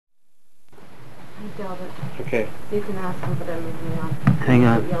yelled at. Okay. You can ask him, but I'm moving on. Hang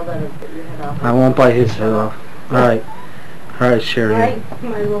on. Yelled at us, get your head off. I won't bite his head off. Alright. Alright, Sherry. Right?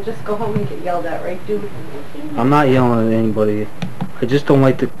 Might as well just go home and get yelled at, right, dude? I'm not yelling at anybody. I just don't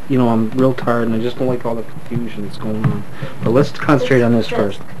like the, you know, I'm real tired and I just don't like all the confusion that's going on. But let's concentrate on this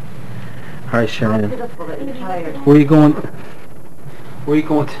first. Alright, Sharon. Pitiful that you're tired. Where are you going? Where are you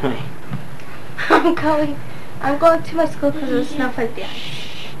going tonight? I'm going to my school because of the snowflake dance.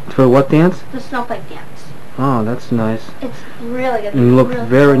 For what dance? The snowflake dance. Oh, that's nice. It's really good. And you look really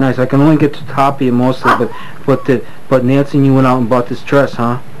very cool. nice. I can only get to top of you mostly, but Nancy and you went out and bought this dress,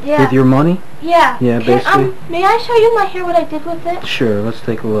 huh? Yeah. With your money? Yeah. Yeah, basically. May I show you my hair, what I did with it? Sure, let's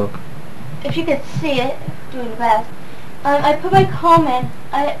take a look. If you could see it, doing the best. I put my comb in.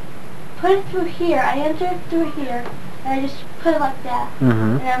 I put it through here. I entered it through here, and I just put it like that. Mm-hmm.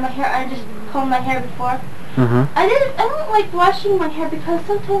 And then my hair, I just combed my hair before. Mm-hmm. I don't like washing my hair because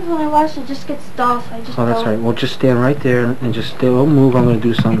sometimes when I wash it just gets dull, so I just Oh, that's right. Well, just stand right there and just stay. Don't move. I'm going to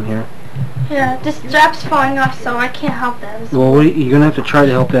do something here. Yeah, this strap's falling off, so I can't help that. Well, you're going to have to try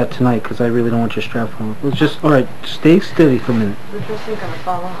to help that tonight because I really don't want your strap falling off. Let's just, all right, stay steady for a minute. The dress ain't gonna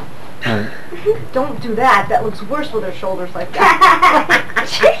fall off. All right. Don't do that. That looks worse with her shoulders like that.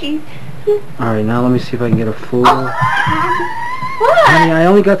 Jeez. All right, now let me see if I can get a full... What? Honey, I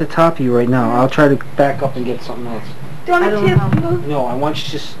only got the top of you right now. I'll try to back up and get something else. Do you want I me don't to know. move? No, I want you to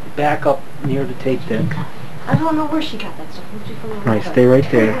just back up near the tape deck. I don't know where she got that stuff. Where'd she from? All right, stay right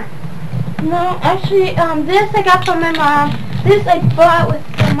there. No, actually, this I got from my mom. This I bought with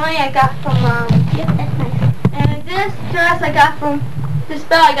the money I got from Mom. Yep, that's nice. And this dress I got from, this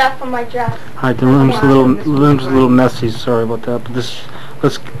belt I got from my dress. All right, the room's a little messy. Sorry about that, but this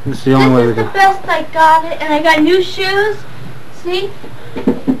is the only way we This is can. the best I got it, and I got new shoes. See?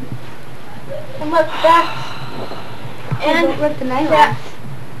 And look back. And don't rip the nylon. that.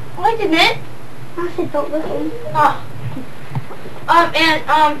 Oh, I didn't. I said don't listen. Oh.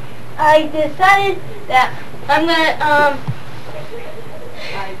 I decided that I'm gonna,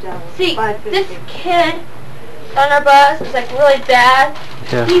 see, this kid on our bus is like really bad.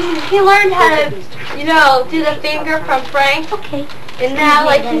 Yeah. He learned how to, you know, do the finger from Frank. Okay. And now,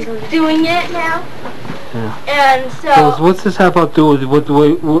 like, he's doing it now. Yeah. And So so, what's this have to do with what the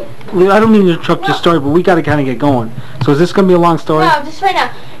way? I don't mean to interrupt your story, but we got to kind of get going. So is this going to be a long story? no, just right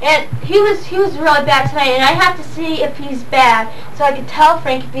now. And he was really bad tonight, and I have to see if he's bad, so I can tell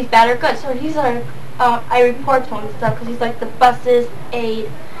Frank if he's bad or good. So he's on, I report to him and stuff, because he's like the bus's aide.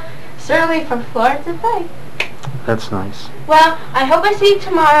 Certainly from Florida to Frank. That's nice. Well, I hope I see you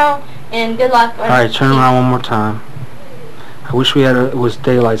tomorrow, and good luck. All right, turn around one more time. I wish we had it was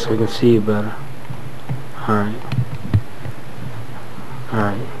daylight so we can see you better. All right. All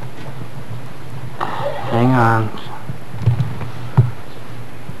right. Hang on.